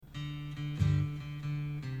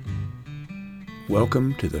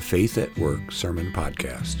Welcome to the Faith at Work Sermon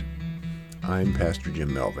Podcast. I'm Pastor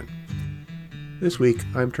Jim Melvin. This week,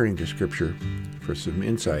 I'm turning to Scripture for some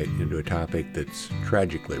insight into a topic that's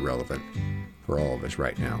tragically relevant for all of us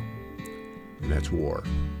right now, and that's war.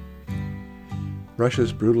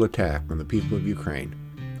 Russia's brutal attack on the people of Ukraine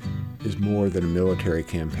is more than a military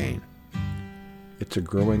campaign. It's a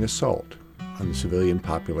growing assault on the civilian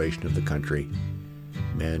population of the country,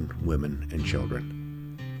 men, women, and children.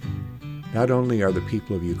 Not only are the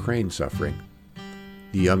people of Ukraine suffering,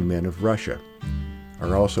 the young men of Russia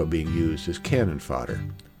are also being used as cannon fodder,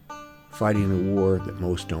 fighting a war that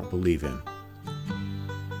most don't believe in.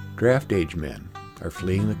 Draft-age men are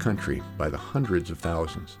fleeing the country by the hundreds of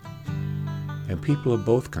thousands, and people of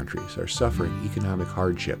both countries are suffering economic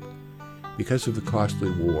hardship because of the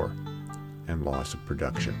costly war and loss of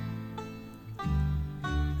production.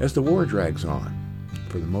 As the war drags on,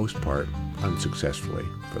 for the most part unsuccessfully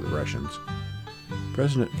for the Russians,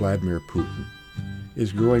 President Vladimir Putin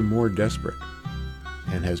is growing more desperate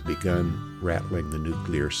and has begun rattling the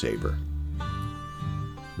nuclear saber.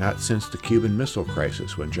 Not since the Cuban Missile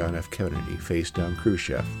Crisis, when John F. Kennedy faced down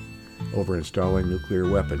Khrushchev over installing nuclear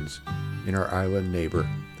weapons in our island neighbor,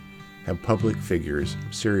 have public figures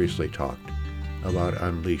seriously talked about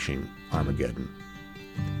unleashing Armageddon.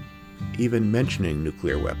 Even mentioning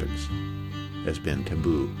nuclear weapons has been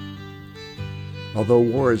taboo. Although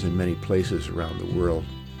wars in many places around the world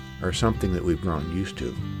are something that we've grown used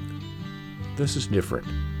to, this is different.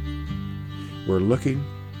 We're looking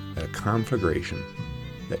at a conflagration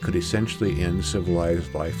that could essentially end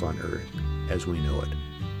civilized life on Earth as we know it.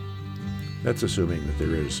 That's assuming that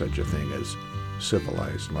there is such a thing as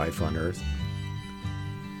civilized life on Earth.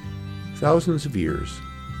 Thousands of years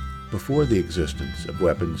before the existence of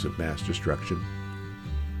weapons of mass destruction,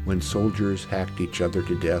 when soldiers hacked each other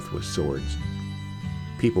to death with swords,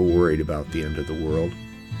 people worried about the end of the world.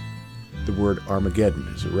 The word Armageddon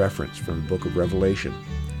is a reference from the book of Revelation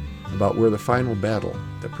about where the final battle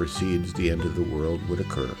that precedes the end of the world would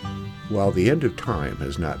occur. While the end of time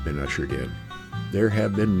has not been ushered in, there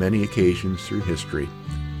have been many occasions through history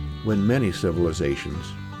when many civilizations,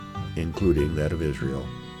 including that of Israel,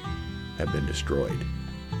 have been destroyed.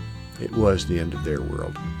 It was the end of their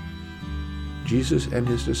world. Jesus and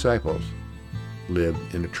his disciples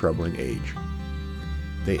lived in a troubling age.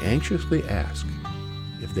 They anxiously ask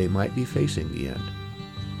if they might be facing the end.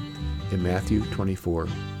 In Matthew 24,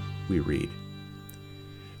 we read,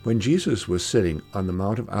 "When Jesus was sitting on the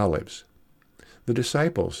Mount of Olives, the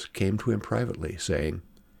disciples came to him privately, saying,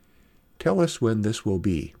 'Tell us when this will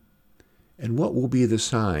be, and what will be the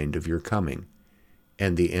sign of your coming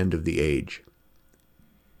and the end of the age?'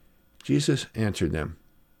 Jesus answered them,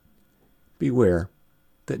 'Beware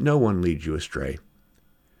that no one leads you astray.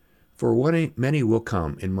 For many will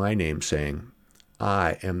come in my name, saying,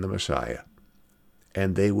 I am the Messiah,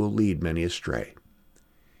 and they will lead many astray.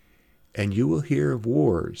 And you will hear of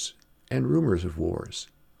wars and rumors of wars.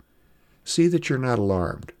 See that you're not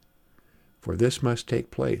alarmed, for this must take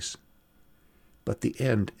place. But the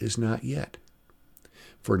end is not yet.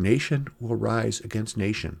 For nation will rise against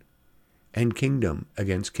nation, and kingdom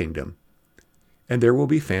against kingdom. And there will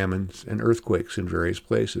be famines and earthquakes in various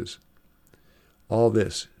places. All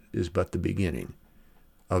this is but the beginning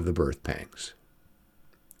of the birth pangs.'"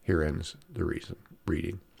 Here ends the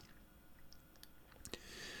reading.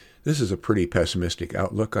 This is a pretty pessimistic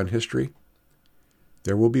outlook on history.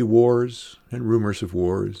 There will be wars and rumors of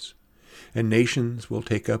wars, and nations will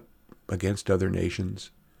take up against other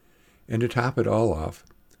nations, and to top it all off,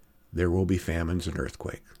 there will be famines and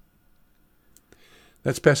earthquakes.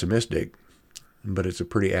 That's pessimistic, but it's a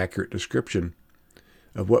pretty accurate description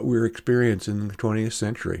of what we're experiencing in the 20th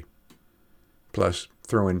century. Plus,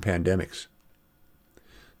 throw in pandemics.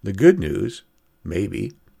 The good news,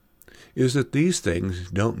 maybe, is that these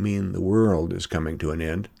things don't mean the world is coming to an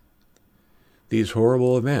end. These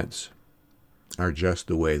horrible events are just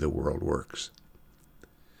the way the world works.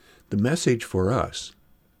 The message for us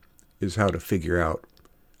is how to figure out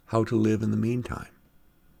how to live in the meantime,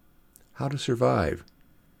 how to survive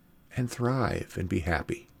and thrive and be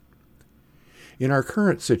happy. In our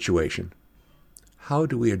current situation, how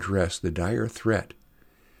do we address the dire threat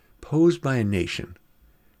posed by a nation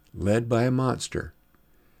led by a monster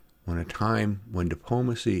when a time when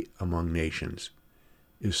diplomacy among nations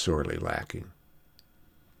is sorely lacking?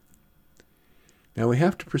 Now we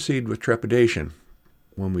have to proceed with trepidation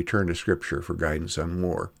when we turn to Scripture for guidance on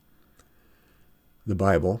war. The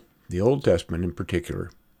Bible, the Old Testament in particular,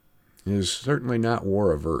 is certainly not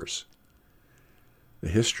war-averse. The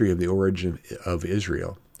history of the origin of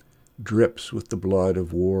Israel drips with the blood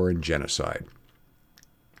of war and genocide.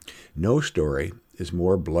 No story is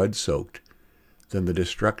more blood-soaked than the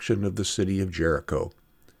destruction of the city of Jericho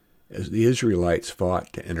as the Israelites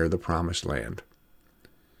fought to enter the Promised Land.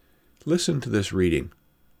 Listen to this reading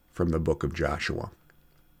from the book of Joshua.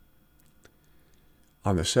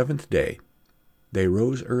 On the 7th day, they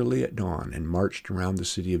rose early at dawn and marched around the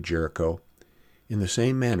city of Jericho in the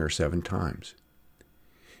same manner 7 times.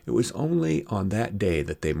 It was only on that day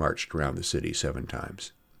that they marched around the city 7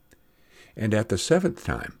 times. And at the 7th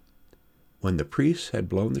time, when the priests had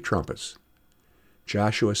blown the trumpets,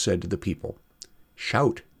 Joshua said to the people,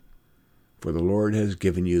 "Shout, for the Lord has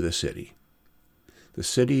given you the city. The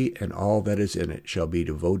city and all that is in it shall be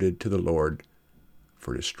devoted to the Lord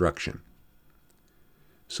for destruction."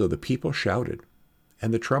 So the people shouted,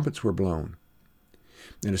 and the trumpets were blown.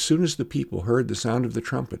 And as soon as the people heard the sound of the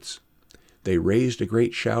trumpets, they raised a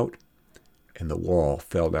great shout, and the wall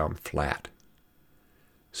fell down flat.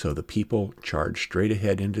 So the people charged straight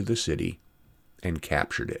ahead into the city and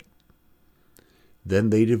captured it. Then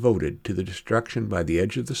they devoted to the destruction by the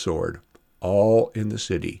edge of the sword all in the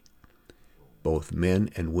city, both men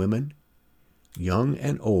and women, young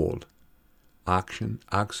and old, oxen,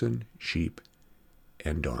 sheep,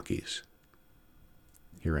 and donkeys.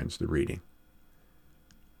 Here ends the reading.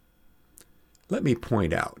 Let me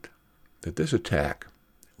point out that this attack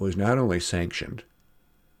was not only sanctioned,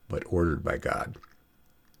 but ordered by God.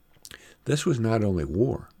 This was not only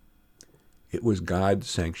war, it was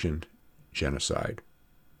God-sanctioned genocide.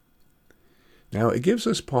 Now, it gives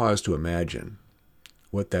us pause to imagine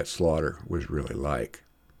what that slaughter was really like.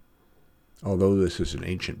 Although this is an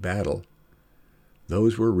ancient battle,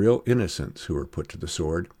 those were real innocents who were put to the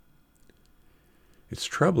sword. It's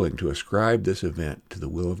troubling to ascribe this event to the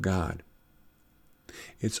will of God.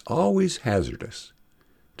 It's always hazardous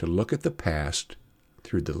to look at the past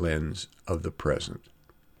through the lens of the present.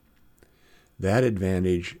 That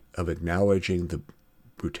advantage of acknowledging the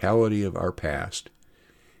brutality of our past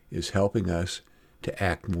is helping us to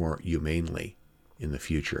act more humanely in the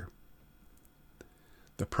future.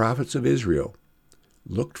 The prophets of Israel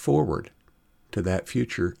looked forward to that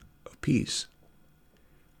future of peace.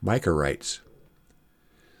 Micah writes,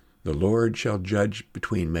 "The Lord shall judge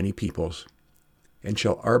between many peoples, and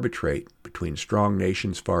shall arbitrate between strong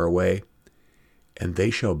nations far away, and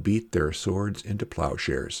they shall beat their swords into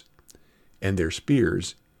plowshares, and their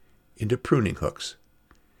spears into pruning hooks.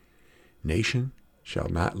 Nation shall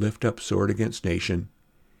not lift up sword against nation,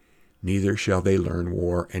 neither shall they learn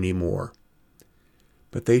war any more.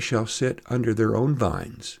 But they shall sit under their own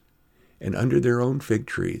vines, and under their own fig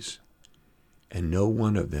trees, and no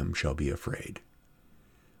one of them shall be afraid.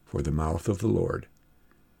 For the mouth of the Lord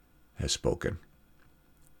has spoken."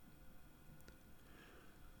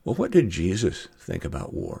 Well, what did Jesus think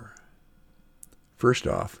about war? First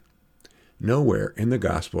off, nowhere in the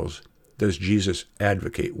Gospels does Jesus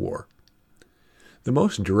advocate war. The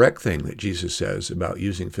most direct thing that Jesus says about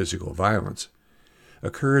using physical violence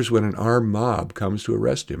occurs when an armed mob comes to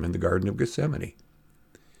arrest him in the Garden of Gethsemane.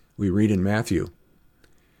 We read in Matthew,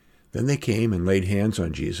 "Then they came and laid hands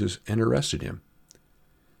on Jesus and arrested him.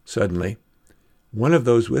 Suddenly, one of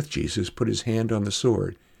those with Jesus put his hand on the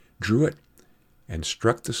sword, drew it, and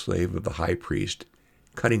struck the slave of the high priest,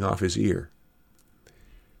 cutting off his ear.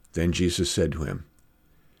 Then Jesus said to him,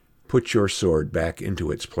 'Put your sword back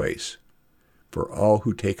into its place, for all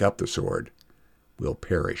who take up the sword will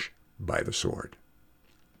perish by the sword.'"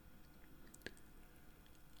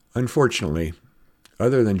 Unfortunately,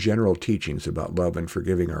 other than general teachings about love and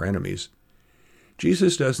forgiving our enemies,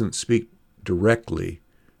 Jesus doesn't speak directly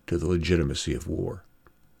to the legitimacy of war.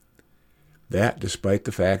 That despite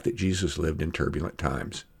the fact that Jesus lived in turbulent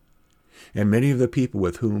times, and many of the people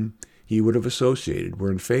with whom he would have associated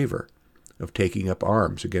were in favor of taking up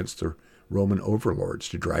arms against the Roman overlords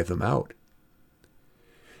to drive them out.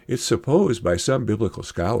 It's supposed by some biblical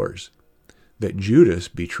scholars that Judas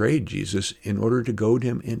betrayed Jesus in order to goad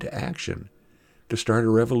him into action, to start a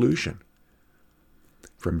revolution.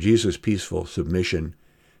 From Jesus' peaceful submission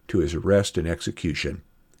to his arrest and execution,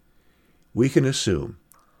 we can assume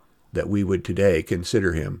that we would today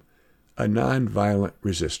consider him a nonviolent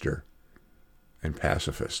resistor and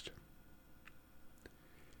pacifist.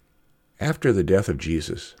 After the death of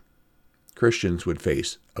Jesus, Christians would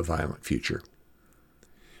face a violent future.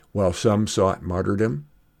 While some sought martyrdom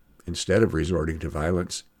instead of resorting to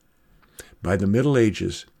violence, by the Middle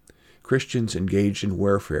Ages, Christians engaged in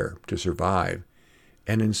warfare to survive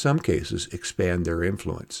and in some cases expand their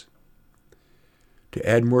influence. To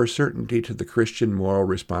add more certainty to the Christian moral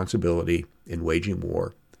responsibility in waging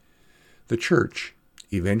war, the Church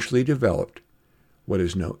eventually developed what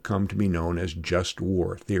has come to be known as just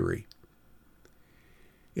war theory.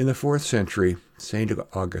 In the 4th century, St.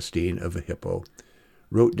 Augustine of Hippo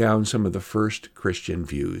wrote down some of the first Christian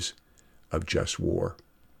views of just war.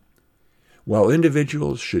 While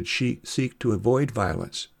individuals should seek to avoid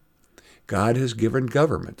violence, God has given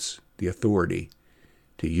governments the authority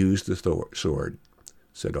to use the sword,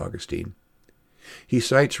 said Augustine. He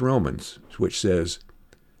cites Romans, which says,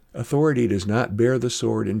 "Authority does not bear the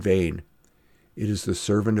sword in vain. It is the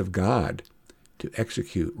servant of God to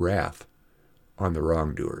execute wrath on the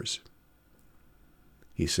wrongdoers."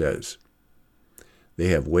 He says, "They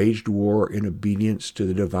have waged war in obedience to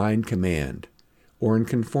the divine command, or in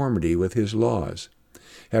conformity with his laws,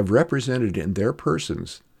 have represented in their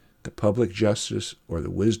persons the public justice or the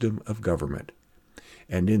wisdom of government,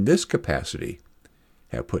 and in this capacity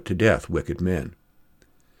have put to death wicked men.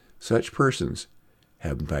 Such persons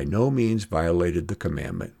have by no means violated the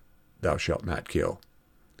commandment, 'Thou shalt not kill.'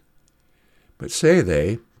 But say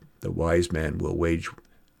they, the wise man will wage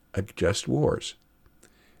just wars,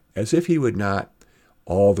 as if he would not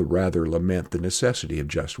all the rather lament the necessity of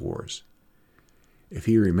just wars, if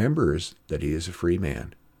he remembers that he is a free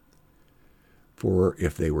man. For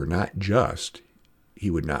if they were not just, he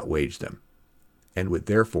would not wage them, and would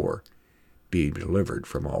therefore be delivered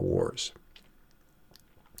from all wars."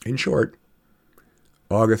 In short,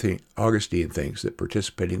 Augustine thinks that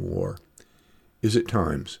participating in war is at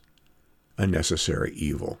times a necessary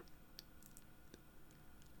evil.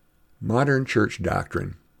 Modern church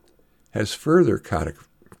doctrine has further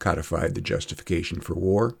codified the justification for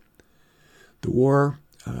war. The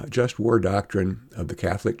just war doctrine of the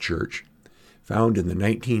Catholic Church, found in the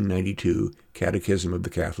 1992 Catechism of the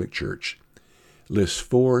Catholic Church, lists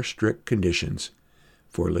 4 strict conditions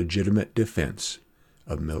for legitimate defense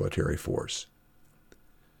of military force.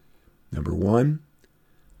 Number 1,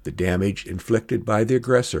 the damage inflicted by the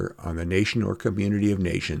aggressor on the nation or community of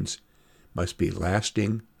nations must be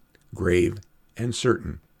lasting, grave, and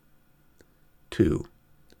certain. 2,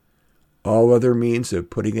 all other means of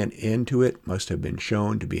putting an end to it must have been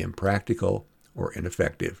shown to be impractical or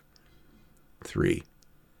ineffective. 3,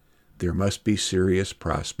 there must be serious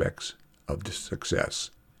prospects of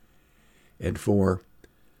success. And 4,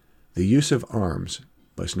 the use of arms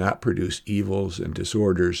must not produce evils and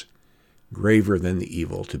disorders graver than the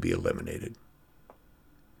evil to be eliminated.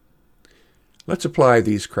 Let's apply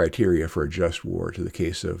these criteria for a just war to the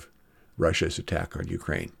case of Russia's attack on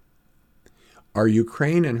Ukraine. Are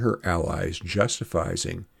Ukraine and her allies justified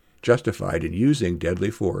in using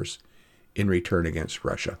deadly force in return against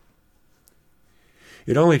Russia?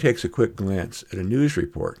 It only takes a quick glance at a news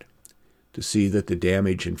report to see that the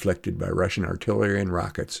damage inflicted by Russian artillery and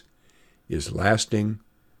rockets is lasting,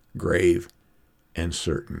 grave, and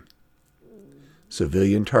certain.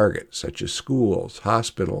 Civilian targets such as schools,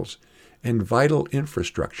 hospitals, and vital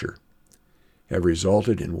infrastructure have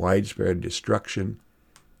resulted in widespread destruction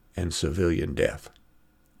and civilian death.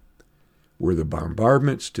 Were the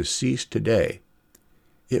bombardments to cease today,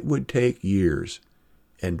 it would take years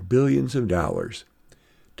and billions of dollars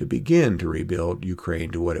to begin to rebuild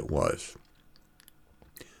Ukraine to what it was.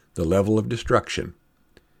 The level of destruction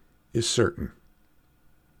is certain.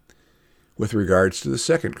 With regards to the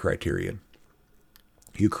second criterion,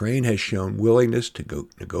 Ukraine has shown willingness to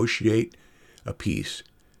negotiate a peace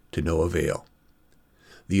to no avail.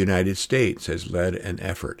 The United States has led an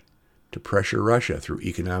effort to pressure Russia through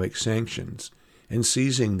economic sanctions and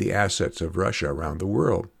seizing the assets of Russia around the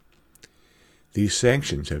world. These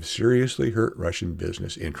sanctions have seriously hurt Russian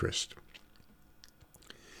business interests.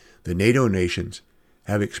 The NATO nations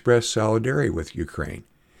have expressed solidarity with Ukraine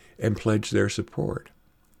and pledged their support.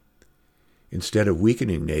 Instead of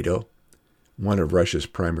weakening NATO, one of Russia's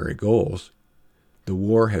primary goals, the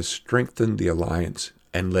war has strengthened the alliance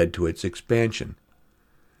and led to its expansion.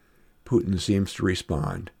 Putin seems to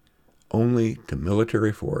respond only to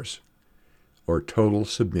military force or total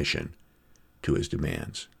submission to his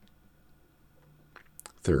demands.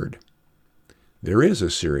 Third, there is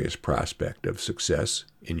a serious prospect of success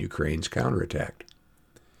in Ukraine's counterattack.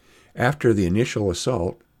 After the initial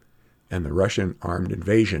assault and the Russian armed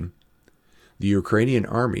invasion, the Ukrainian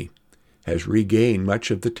army has regained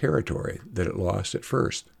much of the territory that it lost at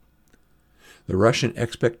first. The Russian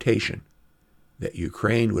expectation that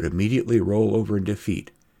Ukraine would immediately roll over in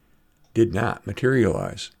defeat did not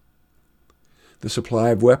materialize. The supply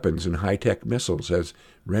of weapons and high-tech missiles has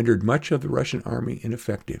rendered much of the Russian army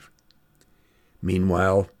ineffective.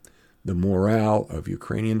 Meanwhile, the morale of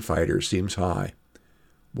Ukrainian fighters seems high,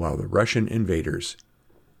 while the Russian invaders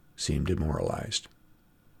seem demoralized.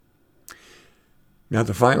 Now,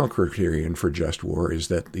 the final criterion for just war is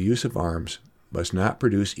that the use of arms must not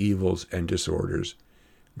produce evils and disorders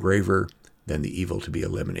graver than the evil to be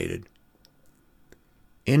eliminated.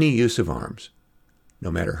 Any use of arms,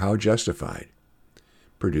 no matter how justified,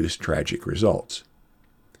 produce tragic results.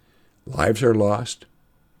 Lives are lost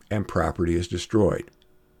and property is destroyed.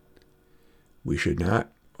 We should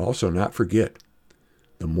also not forget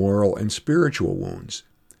the moral and spiritual wounds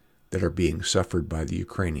that are being suffered by the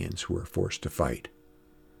Ukrainians who are forced to fight.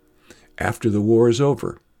 After the war is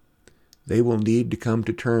over, they will need to come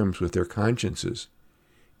to terms with their consciences,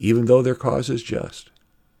 even though their cause is just.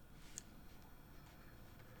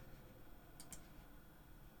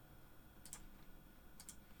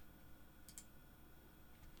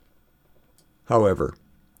 However,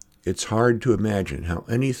 it's hard to imagine how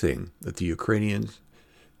anything that the Ukrainians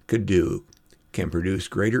could do can produce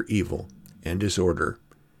greater evil and disorder,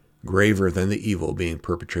 graver than the evil being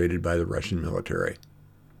perpetrated by the Russian military.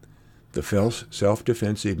 The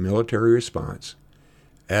self-defensive military response,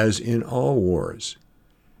 as in all wars,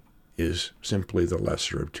 is simply the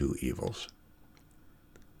lesser of two evils.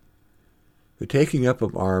 The taking up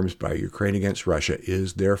of arms by Ukraine against Russia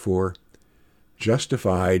is, therefore,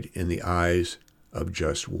 justified in the eyes of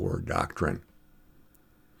just war doctrine.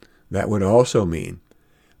 That would also mean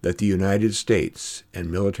that the United States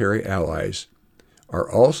and military allies are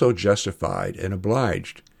also justified and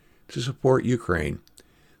obliged to support Ukraine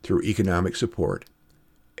through economic support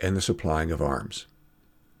and the supplying of arms.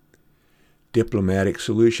 Diplomatic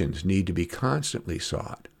solutions need to be constantly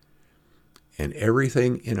sought, and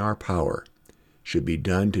everything in our power should be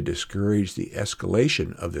done to discourage the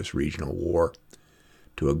escalation of this regional war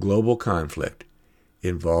to a global conflict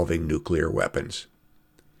involving nuclear weapons.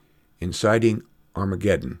 Inciting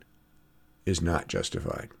Armageddon is not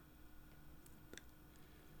justified.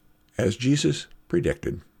 As Jesus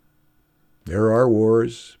predicted, there are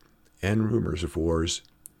wars and rumors of wars,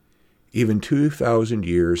 even 2,000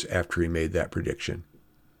 years after he made that prediction.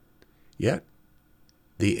 Yet,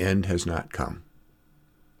 the end has not come.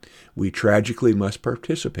 We tragically must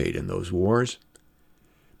participate in those wars,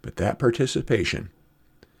 but that participation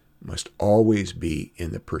must always be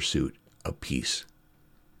in the pursuit of peace.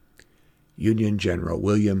 Union General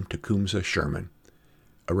William Tecumseh Sherman,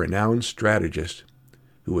 a renowned strategist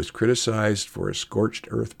who was criticized for a scorched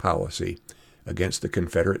earth policy against the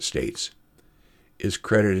Confederate States, is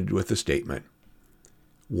credited with the statement,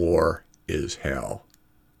 "War is hell."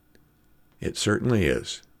 It certainly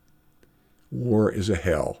is. War is a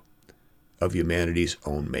hell of humanity's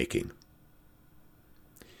own making.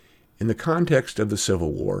 In the context of the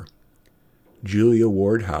Civil War, Julia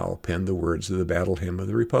Ward Howe penned the words of the Battle Hymn of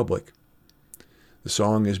the Republic. The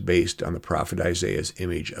song is based on the prophet Isaiah's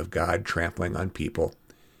image of God trampling on people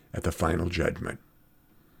at the final judgment.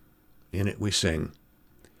 In it we sing,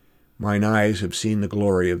 "Mine eyes have seen the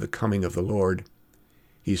glory of the coming of the Lord.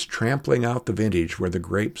 He's trampling out the vintage where the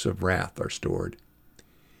grapes of wrath are stored.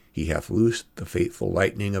 He hath loosed the fateful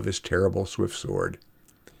lightning of his terrible swift sword.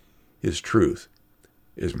 His truth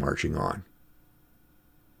is marching on."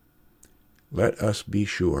 Let us be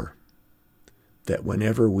sure that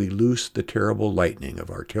whenever we loose the terrible lightning of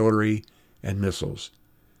artillery and missiles,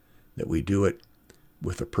 that we do it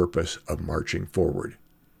with the purpose of marching forward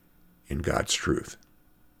in God's truth.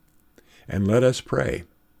 And let us pray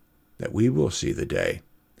that we will see the day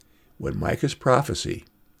when Micah's prophecy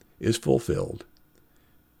is fulfilled,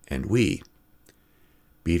 and we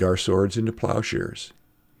beat our swords into plowshares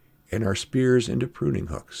and our spears into pruning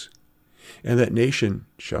hooks, and that nation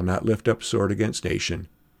shall not lift up sword against nation,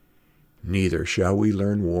 neither shall we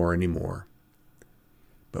learn war any more.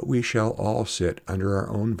 But we shall all sit under our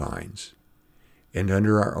own vines and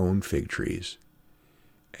under our own fig trees,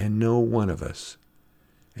 and no one of us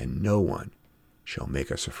and no one shall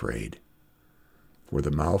make us afraid. For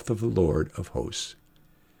the mouth of the Lord of hosts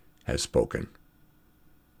has spoken.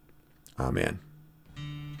 Amen.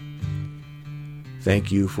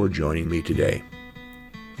 Thank you for joining me today.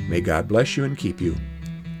 May God bless you and keep you.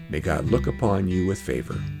 May God look upon you with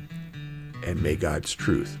favor. And may God's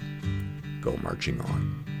truth go marching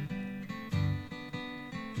on.